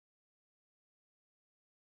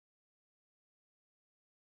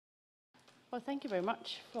Well, thank you very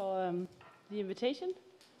much for the invitation.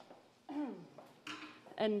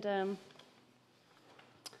 And I'm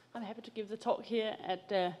happy to give the talk here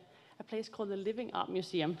at a place called the Living Art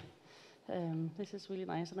Museum. This is really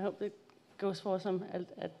nice, and I hope it goes for some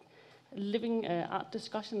a living art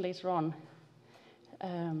discussion later on.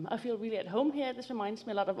 I feel really at home here. This reminds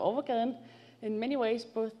me a lot of Overgaden in many ways,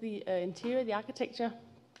 both the interior, the architecture,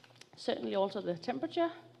 certainly also the temperature.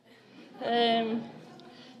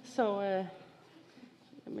 So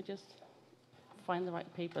let me just find the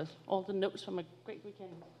right papers. All the notes from a great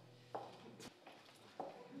weekend.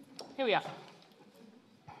 Here we are.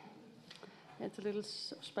 It's a little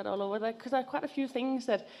spread all over there, because there are quite a few things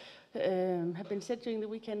that have been said during the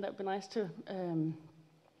weekend that would be nice to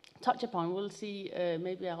touch upon. We'll see,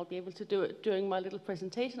 maybe I'll be able to do it during my little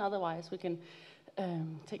presentation. Otherwise, we can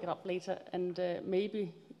take it up later, and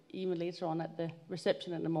maybe even later on at the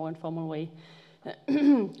reception in a more informal way.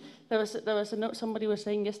 There was a note somebody was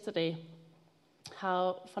saying yesterday,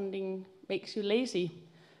 how funding makes you lazy.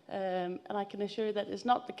 And I can assure you that is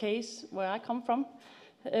not the case where I come from.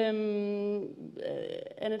 And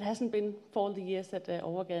it hasn't been for all the years that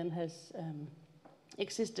Overgaden has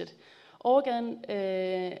existed. Overgaden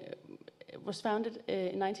was founded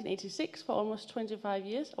in 1986 for almost 25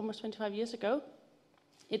 years ago.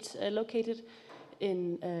 It's located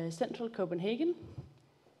in central Copenhagen.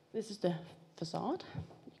 This is the facade.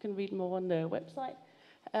 You can read more on the website.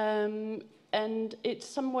 And it's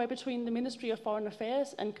somewhere between the Ministry of Foreign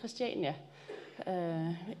Affairs and Christiania,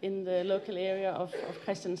 in the local area of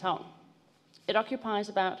Christianshavn. It occupies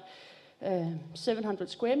about 700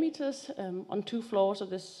 square meters on 2 floors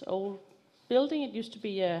of this old building. It used to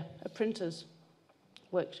be a printer's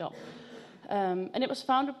workshop. And it was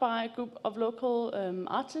founded by a group of local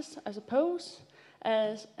artists, I suppose,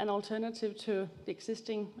 as an alternative to the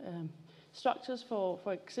existing structures for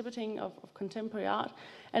exhibiting of contemporary art.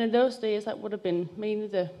 And in those days, that would have been mainly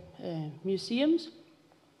the museums.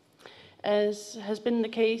 As has been the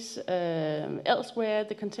case elsewhere,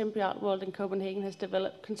 the contemporary art world in Copenhagen has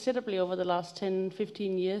developed considerably over the last 10,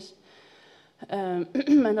 15 years. And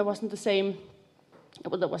there wasn't the same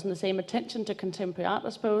attention to contemporary art, I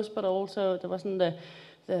suppose, but also there wasn't the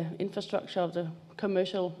infrastructure of the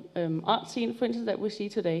commercial art scene, for instance, that we see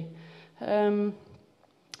today.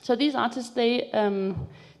 So these artists, they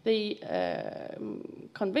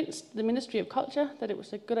convinced the Ministry of Culture that it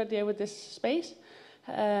was a good idea with this space.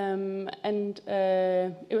 And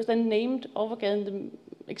it was then named Overgaden, the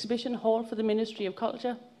exhibition hall for the Ministry of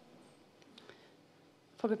Culture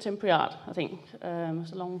for contemporary art, I think. It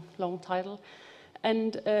was a long title.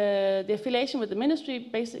 And the affiliation with the ministry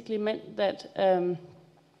basically meant that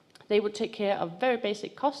they would take care of very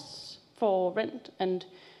basic costs for rent and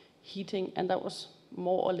heating, and that was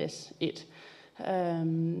more or less it.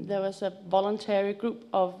 There was a voluntary group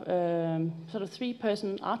of sort of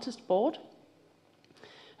 3-person artist board,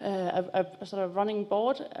 a sort of running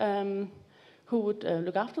board who would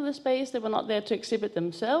look after the space. They were not there to exhibit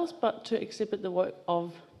themselves, but to exhibit the work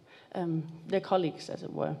of their colleagues, as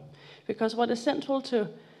it were. Because what is central to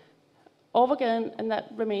Overgaden, and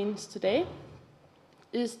that remains today,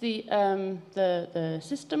 is the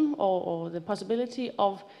system or the possibility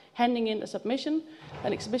of handing in a submission,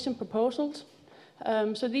 an exhibition proposals.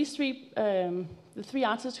 So these the 3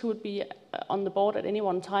 artists who would be on the board at any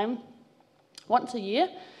one time, once a year,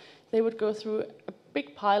 they would go through a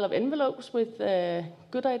big pile of envelopes with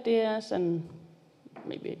good ideas and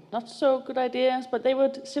maybe not so good ideas, but they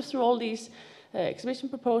would sift through all these exhibition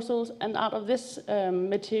proposals, and out of this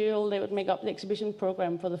material, they would make up the exhibition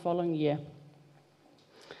program for the following year.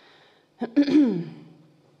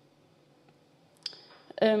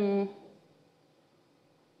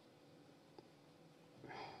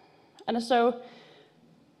 And so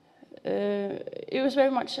it was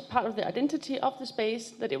very much a part of the identity of the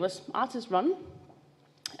space that it was artist-run,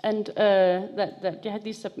 and that you had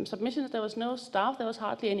these submissions. There was no staff, there was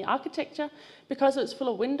hardly any architecture, because it's full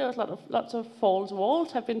of windows. Lots of false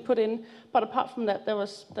walls have been put in, but apart from that, there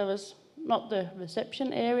was not the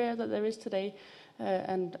reception area that there is today,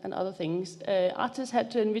 and other things. Artists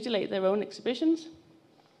had to invigilate their own exhibitions,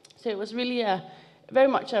 so it was really very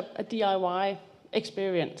much a DIY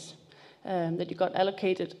experience. That you got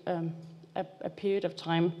allocated a period of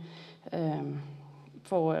time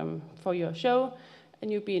for your show,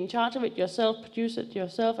 and you'd be in charge of it yourself, produce it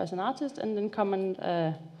yourself as an artist, and then come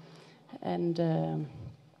and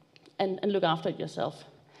look after it yourself.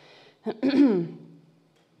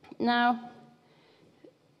 Now,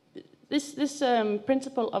 this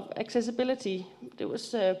principle of accessibility, it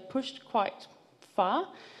was pushed quite far,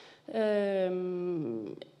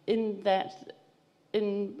 in that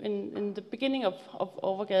in the beginning of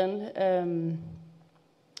Overgaden,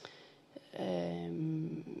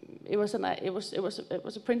 it was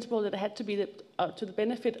a principle that it had to be to the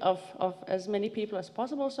benefit of as many people as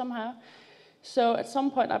possible somehow. So at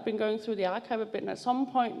some point, I've been going through the archive a bit, and at some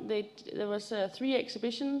point there was 3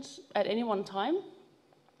 exhibitions at any one time,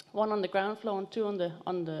 1 on the ground floor and 2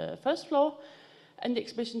 on the first floor, and the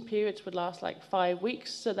exhibition periods would last like 5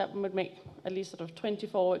 weeks, so that would make at least sort of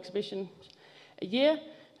 24 exhibitions a year,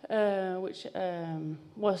 which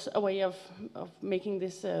was a way of making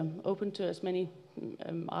this open to as many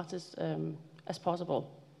artists as possible.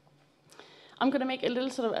 I'm going to make a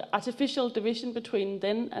little sort of artificial division between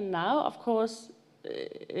then and now. Of course,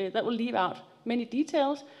 that will leave out many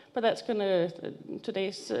details, but that's going to,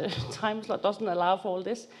 today's time slot doesn't allow for all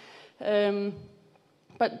this.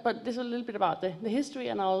 But this is a little bit about the history,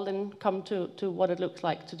 and I'll then come to what it looks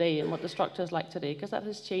like today and what the structure is like today, because that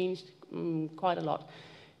has changed quite a lot.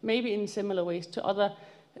 Maybe in similar ways to other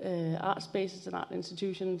art spaces and art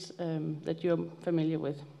institutions that you're familiar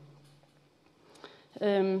with.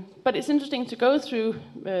 But it's interesting to go through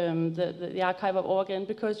the archive of Overgaden,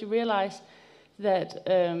 because you realize that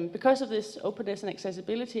because of this openness and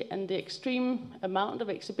accessibility and the extreme amount of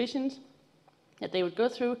exhibitions that they would go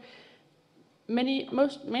through, many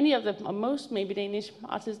of them, or most maybe Danish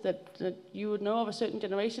artists that you would know of a certain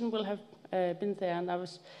generation will have been there. And I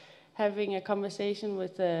was having a conversation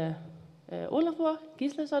with Ólafur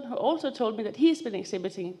Gíslason, who also told me that he's been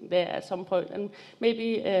exhibiting there at some point, and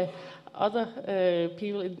maybe other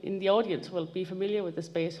people in the audience will be familiar with the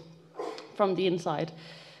space from the inside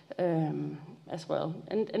as well.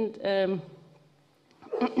 And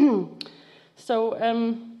so.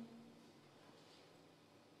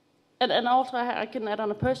 And also, I can add on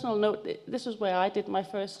a personal note. This was where I did my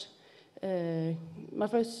first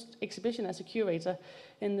exhibition as a curator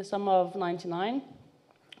in the summer of '99,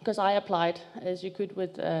 because I applied, as you could,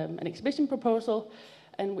 with an exhibition proposal,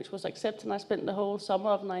 and which was accepted. And I spent the whole summer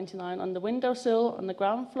of '99 on the windowsill on the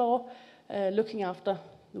ground floor, looking after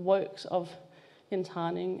the works of Jens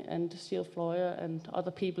Harning and Steel Floyer and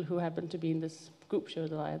other people who happened to be in this group show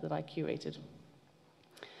that I curated.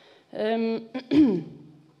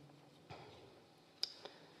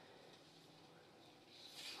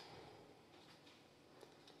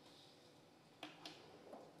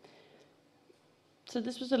 So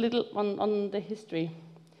this was a little on the history.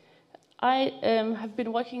 I have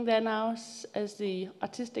been working there now as the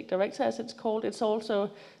artistic director, as it's called. It's also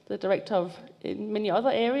the director of in many other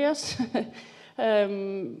areas. I've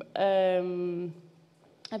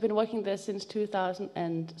been working there since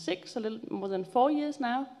 2006, a little more than 4 years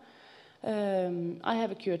now. I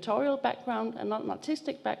have a curatorial background and not an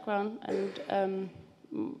artistic background, and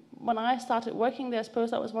when I started working there, I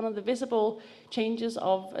suppose that was one of the visible changes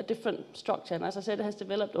of a different structure. And as I said, it has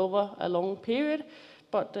developed over a long period,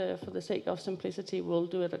 but for the sake of simplicity, we'll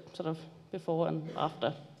do it sort of before and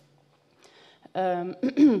after.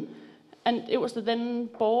 And it was the then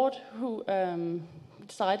board who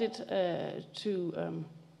decided to,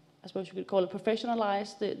 I suppose you could call it,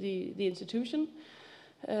 professionalize the institution.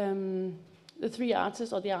 The 3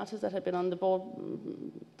 artists, or the artists that had been on the board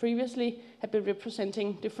previously, had been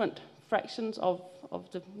representing different fractions of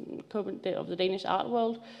the Danish art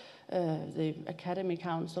world, the Academy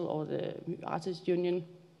Council or the Artists Union,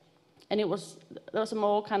 and there was a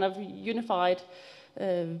more kind of unified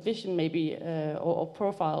vision, maybe, or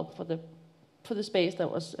profile for the space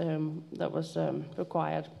that was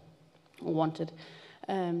required or wanted.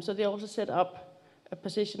 So they also set up a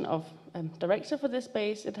position of director for this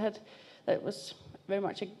space. That was very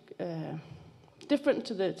much different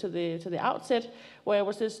to the outset, where it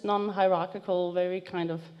was this non-hierarchical, very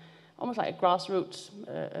kind of almost like a grassroots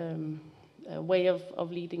way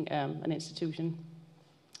of leading an institution.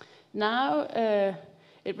 Now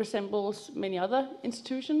it resembles many other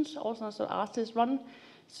institutions, also artists run,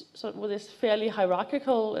 so with this fairly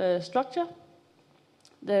hierarchical structure.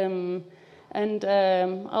 I'll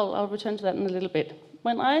return to that in a little bit.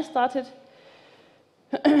 When I started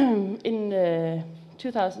in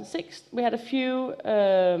 2006, we had a few.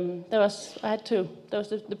 There was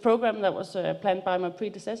the program that was planned by my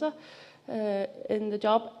predecessor in the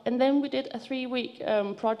job, and then we did a 3-week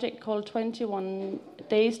project called 21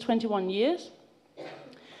 Days, 21 Years,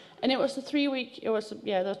 and it was a 3-week. There was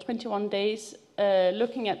 21 days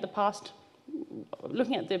looking at the past,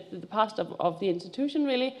 the past of the institution,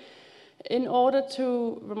 really, in order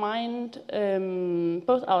to remind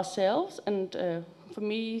both ourselves and for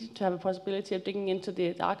me to have a possibility of digging into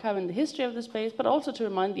the archive and the history of the space, but also to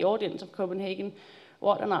remind the audience of Copenhagen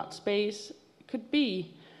what an art space could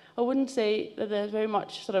be. I wouldn't say that there's very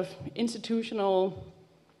much sort of institutional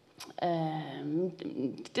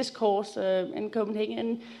discourse in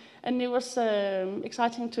Copenhagen, and it was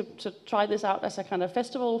exciting to try this out as a kind of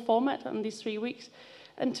festival format on these 3 weeks,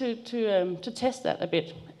 and to test that a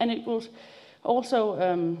bit. And it was also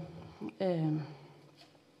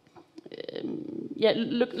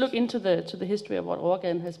look into the history of what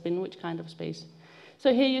Overgaden has been, which kind of space.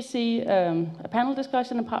 So here you see a panel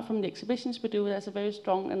discussion. Apart from the exhibitions we do, there's a very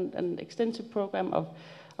strong and extensive program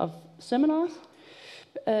of seminars.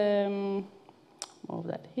 More of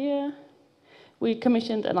that here. We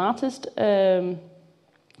commissioned an artist,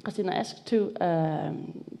 Christina Ask, to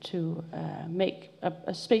make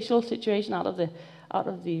a spatial situation out of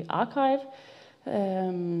the archive.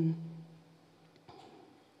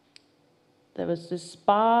 There was this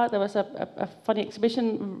bar. There was a funny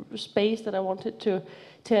exhibition space that I wanted to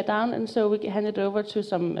tear down, and so we handed it over to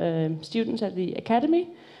some students at the academy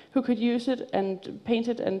who could use it and paint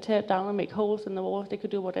it and tear it down and make holes in the wall. They could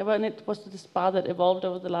do whatever, and it was this bar that evolved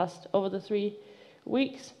over the 3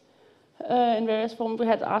 weeks in various forms. We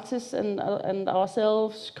had artists and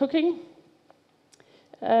ourselves cooking,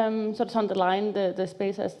 sort of underline the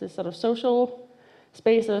space as this sort of social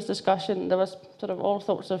space. There was discussion. There was sort of all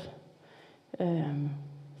sorts of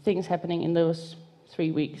things happening in those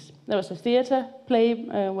 3 weeks. There was a theatre play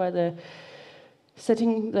where the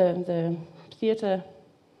theatre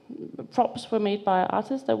props were made by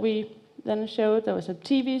artists that we then showed. There was a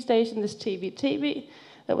TV station, this TV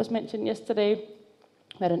that was mentioned yesterday.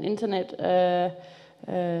 We had an internet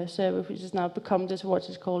service which has now become this what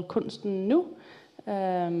is called Kunsten Nu.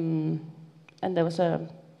 And there was the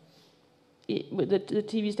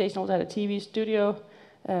TV station also had a TV studio,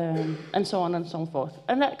 and so on and so forth.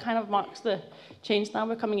 And that kind of marks the change. Now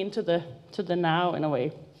we're coming into the now in a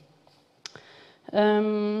way.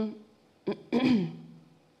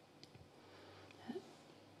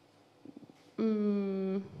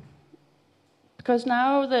 Because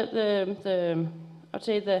now I'd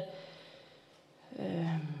say the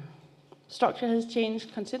structure has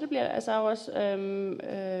changed considerably, as I was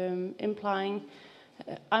implying.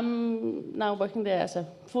 I'm now working there as a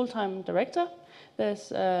full-time director. There's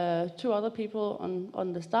 2 other people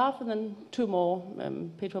on the staff, and then 2 more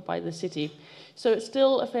paid for by the city. So it's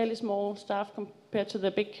still a fairly small staff compared to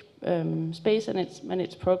the big space and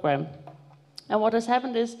its program. And what has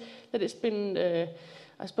happened is that it's been,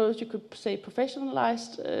 I suppose you could say,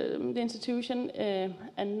 professionalized, the institution,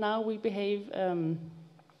 and now we behave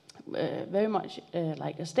very much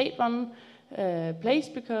like a state-run place,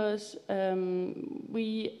 because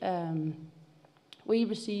we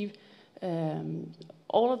receive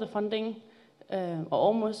all of the funding, or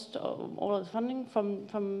almost all of the funding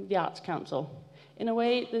from the Arts Council. In a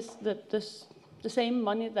way, the same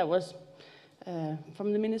money that was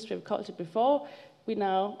from the Ministry of Culture before, we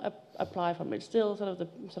now apply from. It's still sort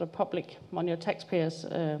of public money, or taxpayers'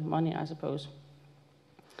 money, I suppose.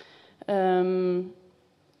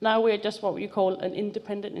 Now we're just what you call an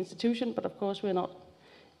independent institution, but of course we're not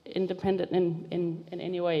independent in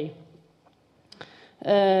any way.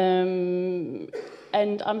 And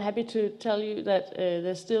I'm happy to tell you that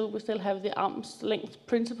we still have the arm's length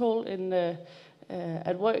principle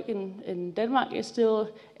at work in Denmark. Is still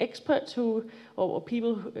experts or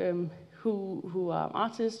people who are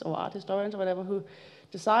artists or art historians or whatever, who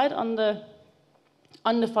decide on the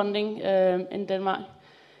funding in Denmark.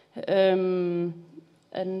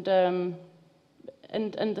 And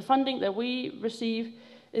the funding that we receive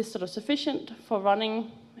is sort of sufficient for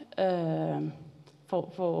running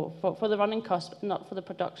for the running cost, but not for the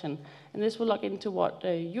production. And this will look into what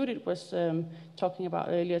Judith was talking about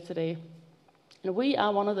earlier today. And we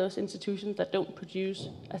are one of those institutions that don't produce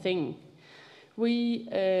a thing. We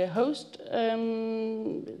host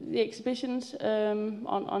the exhibitions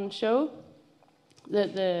on show.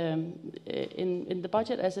 In the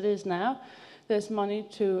budget as it is now, there's money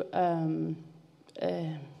to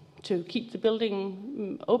keep the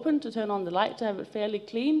building open, to turn on the light, to have it fairly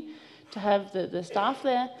clean, to have the staff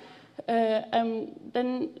there. And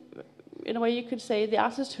then, in a way, you could say the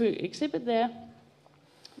artists who exhibit there,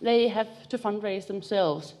 they have to fundraise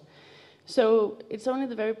themselves. So it's only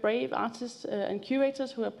the very brave artists and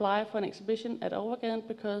curators who apply for an exhibition at Overgaden,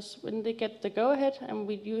 because when they get the go-ahead, and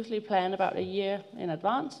we usually plan about a year in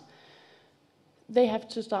advance, they have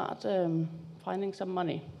to start finding some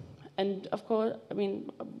money. And of course, I mean,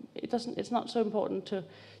 it's not so important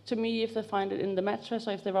to me if they find it in the mattress,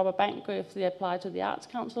 or if they rob a bank, or if they apply to the Arts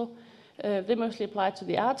Council. They mostly apply to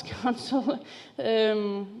the Arts Council.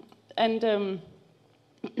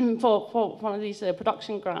 For one of these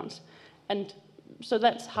production grants. And so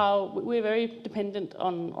that's how we're very dependent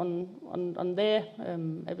on their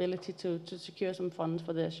ability to secure some funds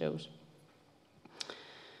for their shows.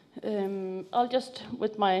 I'll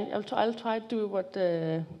try to do what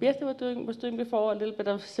Virtir was doing before, a little bit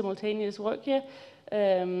of simultaneous work here.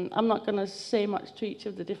 I'm not going to say much to each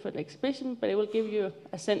of the different exhibitions, but it will give you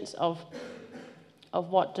a sense of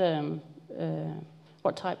what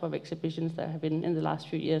type of exhibitions there have been in the last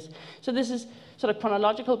few years. So this is sort of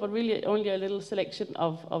chronological, but really only a little selection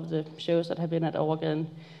of the shows that have been at Overgaden.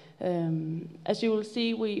 As you will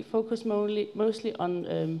see, we focus mostly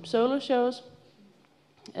on solo shows.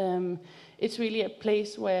 It's really a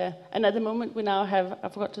place where, and at the moment we now have, I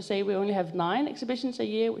forgot to say, we only have 9 exhibitions a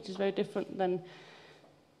year, which is very different than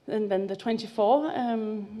the 24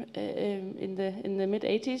 in the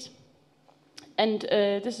mid-80s. And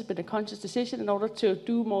this has been a conscious decision in order to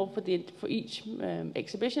do more for each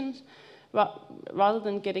exhibition. Rather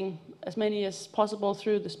than getting as many as possible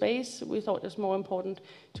through the space, we thought it was more important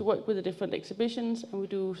to work with the different exhibitions, and we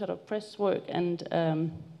do sort of press work and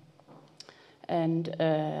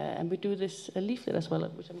we do this leaflet as well,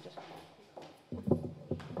 which I'm just.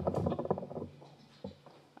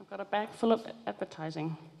 I've got a bag full of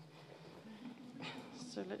advertising.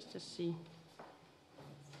 So let's just see.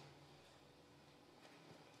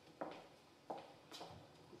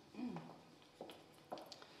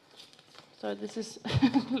 So this is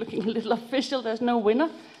looking a little official. There's no winner.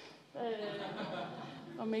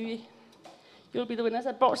 Or maybe you'll be the winners.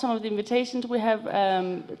 I brought some of the invitations. We have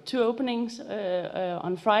 2 openings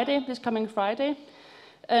on Friday, this coming Friday.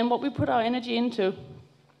 And what we put our energy into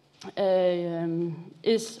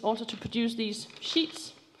is also to produce these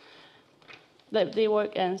sheets. They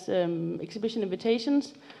work as exhibition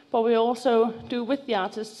invitations, but we also do with the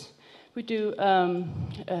artists. We do, there'll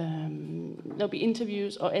be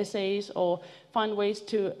interviews or essays or find ways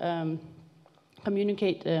to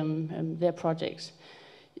communicate their projects.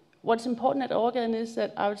 What's important at Overgaden is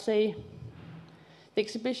that I would say the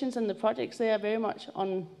exhibitions and the projects, they are very much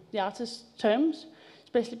on the artist's terms,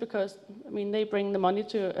 especially because, I mean, they bring the money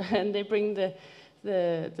to, and they bring the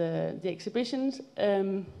exhibitions.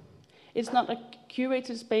 It's not a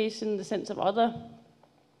curated space in the sense of other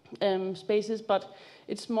spaces, but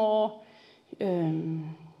it's more,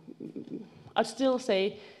 I'd still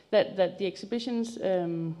say that the exhibitions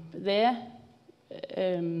there,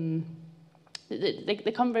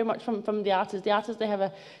 they come very much from the artists. The artists, they have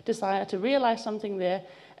a desire to realize something there,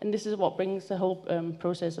 and this is what brings the whole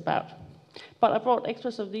process about. But I brought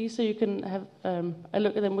extras of these so you can have a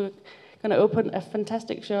look at them. We're going to open a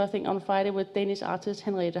fantastic show, I think, on Friday with Danish artist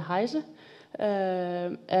Henriette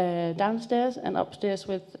downstairs, and upstairs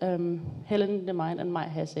with Helen de Mine and Maj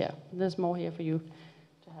Hasser. There's more here for you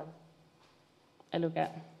to have a look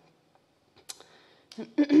at.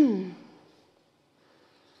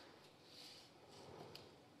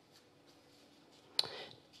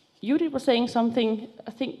 Judith was saying something,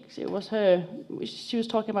 I think it was her, she was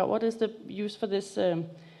talking about what is the use for this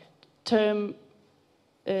term,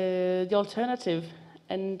 the alternative,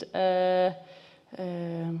 and I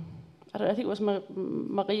think it was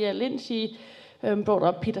Maria Lind, she brought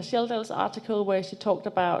up Peter Scheldal's article where he talks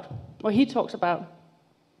about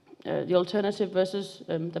the alternative versus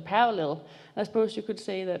the parallel. And I suppose you could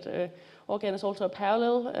say that Overgaden is also a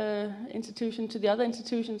parallel institution to the other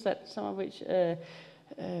institutions, that some of which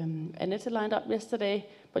Annette lined up yesterday.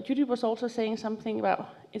 But Judith was also saying something about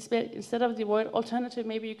instead of the word alternative,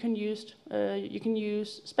 maybe you can use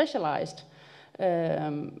specialized.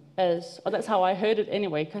 Or that's how I heard it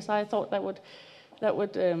anyway, because I thought that would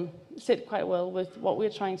sit quite well with what we're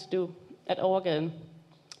trying to do at Overgaden.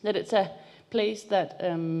 That it's a place that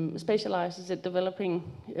specializes in developing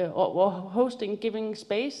or hosting, giving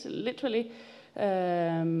space, literally,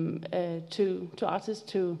 to artists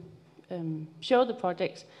to show the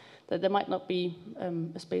projects that there might not be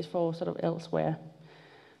a space for sort of elsewhere.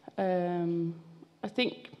 I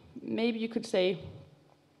think maybe you could say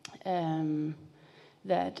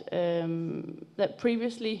that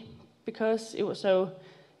previously, because it was so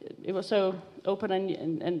open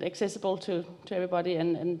and accessible to everybody,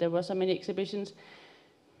 and there were so many exhibitions,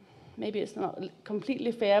 maybe it's not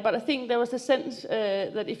completely fair, but I think there was a sense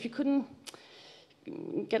that if you couldn't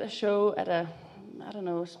get a show at a, I don't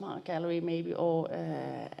know, smart gallery maybe, or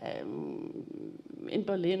in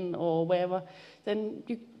Berlin or wherever, then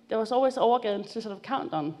there was always Overgaden to sort of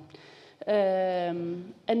count on.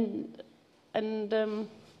 And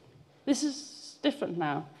this is different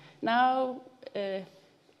now. Now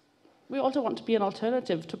we also want to be an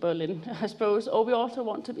alternative to Berlin, I suppose, or we also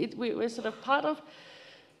want to. We're sort of part of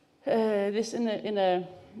this in a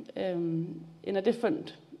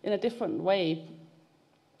different way.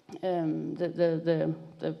 the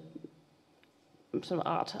sort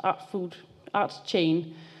of art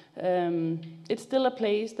chain. It's still a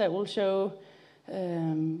place that will show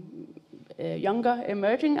younger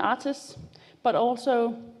emerging artists, but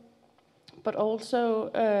also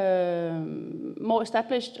more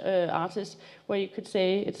established artists, where you could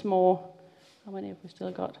say it's more. How many have we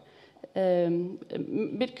still got?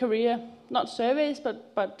 Mid-career, not surveys,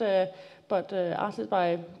 but artists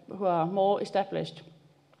who are more established.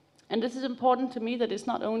 And this is important to me, that it's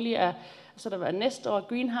not only a sort of a nest or a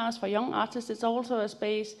greenhouse for young artists, it's also a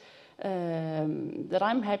space that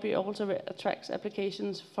I'm happy also attracts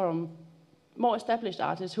applications from more established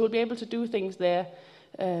artists who will be able to do things there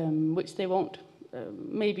which they won't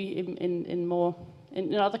maybe in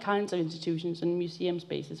other kinds of institutions and museum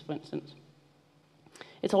spaces, for instance.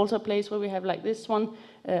 It's also a place where we have, like this one,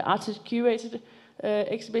 artist-curated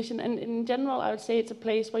exhibition, and in general I would say it's a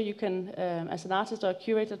place where you can, as an artist or a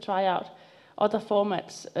curator, try out other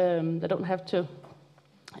formats that don't have to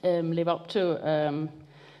live up to,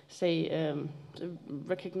 say,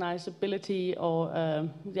 recognizability or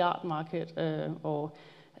the art market or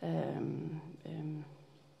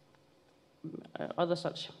other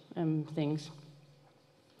such things.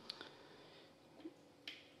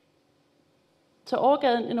 So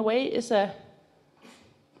Overgaden, in a way, is a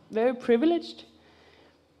very privileged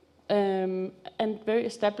and very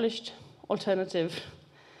established alternative.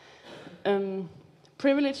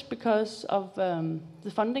 Privileged because of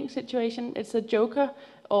the funding situation. It's a joker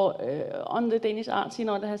on the Danish art scene,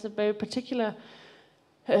 that has a very particular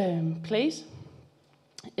place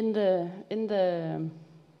in the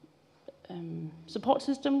support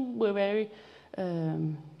system. We're very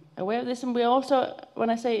aware of this, and we're also, when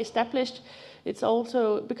I say established, it's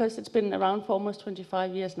also because it's been around for almost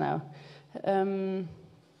 25 years now.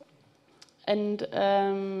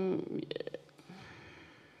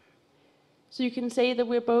 So you can say that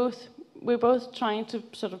we're both trying to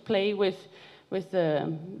sort of play with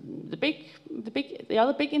the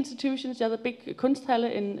other big institutions, the other big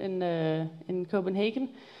Kunsthalle in Copenhagen,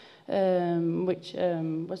 which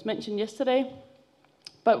was mentioned yesterday.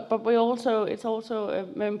 But it's also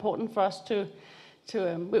very important for us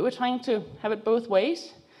we're trying to have it both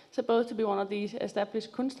ways. So both to be one of these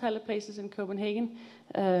established Kunsthalle places in Copenhagen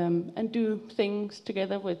and do things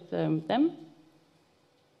together with them.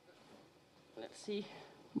 Let's see,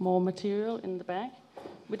 more material in the back.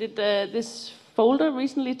 We did this folder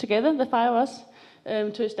recently together, the five of us,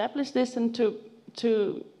 to establish this and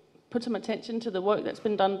to put some attention to the work that's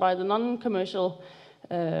been done by the non-commercial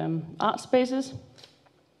art spaces.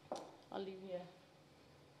 I'll leave here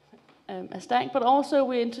a stack, but also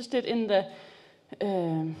we're interested in the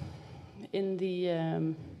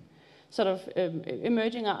sort of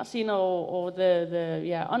emerging art scene or the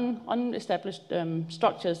unestablished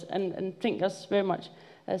structures, and think us very much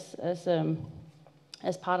as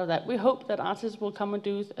part of that. We hope that artists will come and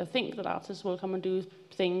think that artists will come and do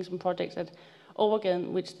things and projects at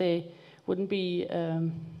Overgaden which they wouldn't be,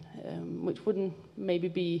 which wouldn't maybe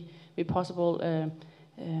be possible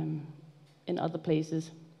in other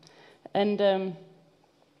places. And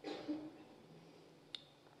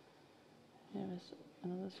here's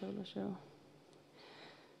another solo show.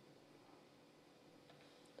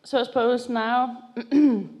 So I suppose now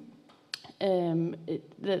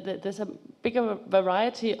there's a bigger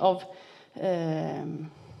variety of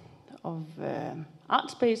art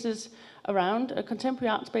spaces around, a contemporary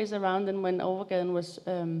art space around than when Overgaden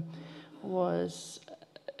was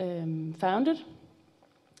founded.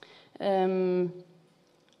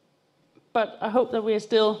 But I hope that we are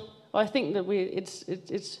still, or I think that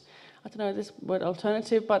it's I don't know this word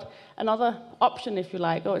alternative, but another option, if you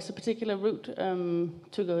like, or it's a particular route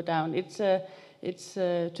to go down. It's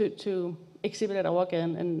to exhibit at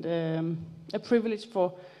Overgaden, and a privilege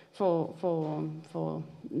for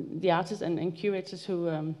the artists and curators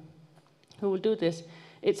who will do this.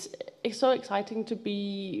 It's so exciting to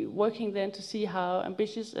be working there and to see how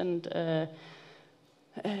ambitious and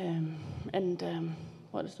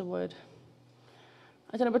what is the word?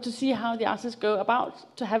 I don't know, but to see how the artists go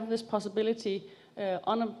about to have this possibility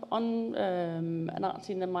on an art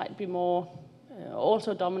scene that might be more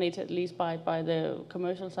also dominated, at least by the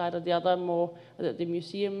commercial side, or the other more the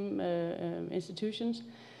museum institutions.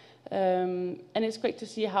 And it's great to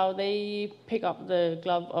see how they pick up the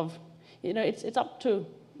glove of, it's up to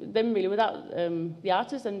them really. Without the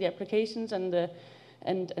artists and the applications and their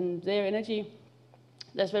energy,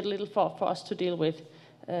 there's very little for us to deal with.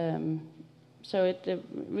 So it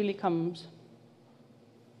really comes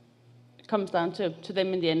down to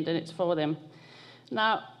them in the end, and it's for them.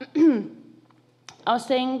 Now, I was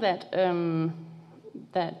saying that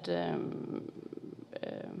that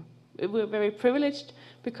we're very privileged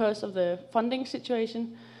because of the funding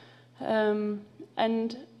situation,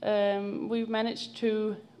 and we've managed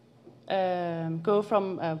to go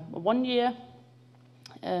from a 1-year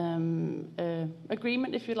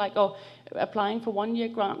agreement, if you like, or applying for 1-year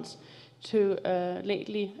grants to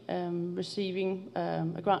lately receiving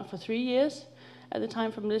a grant for 3 years. At the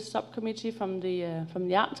time, from this subcommittee from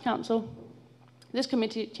the Arts Council. This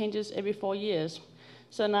committee changes every 4 years,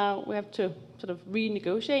 so now we have to sort of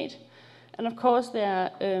renegotiate. And of course, there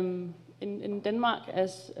are, in Denmark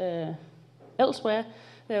as elsewhere,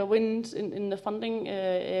 there are winds in the funding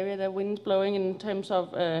area. There are winds blowing in terms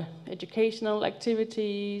of educational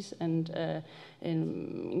activities and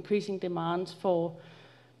increasing demands for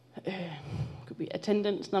could be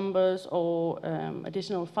attendance numbers or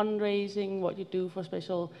additional fundraising, what you do for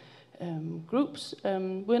special groups.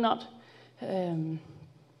 We're not.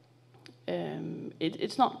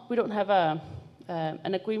 It's not. We don't have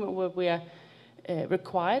an agreement where we are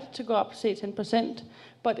required to go up, say, 10%,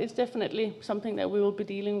 but it's definitely something that we will be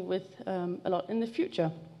dealing with a lot in the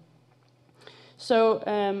future. So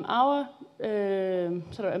our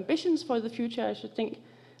sort of ambitions for the future, I should think,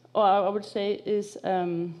 or I would say, is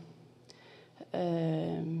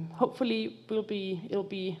hopefully it'll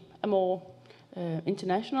be a more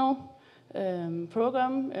international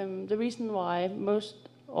program. The reason why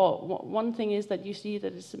one thing is that you see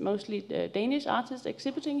that it's mostly Danish artists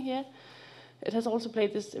exhibiting here. It has also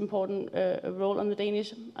played this important role on the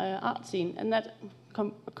Danish art scene, and that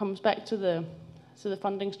comes back to the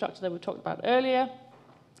funding structure that we talked about earlier.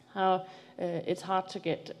 How it's hard to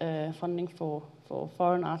get funding for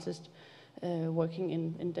foreign artists working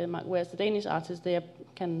in Denmark, whereas the Danish artists they're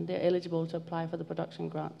eligible to apply for the production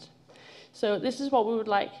grants. So this is what we would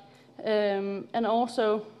like, and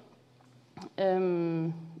also,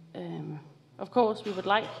 of course, we would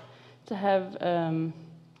like to have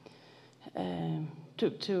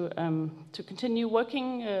to continue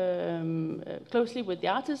working closely with the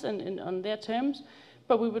artists and on their terms,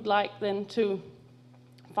 but we would like then to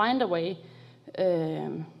find a way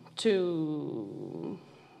to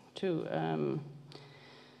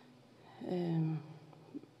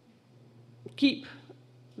keep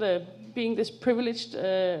being this privileged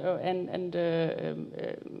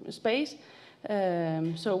space.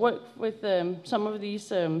 So work with some of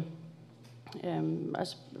these, I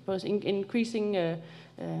suppose, increasing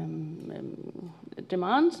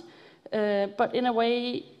demands, but in a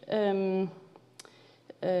way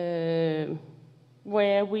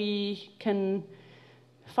where we can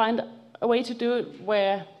find a way to do it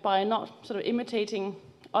by not sort of imitating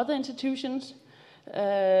other institutions,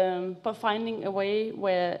 but finding a way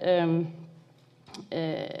where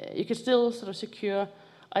you can still sort of secure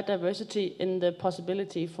a diversity in the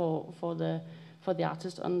possibility for the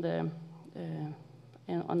artists on the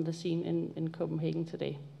scene in Copenhagen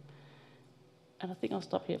today. And I think I'll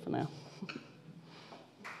stop here for now.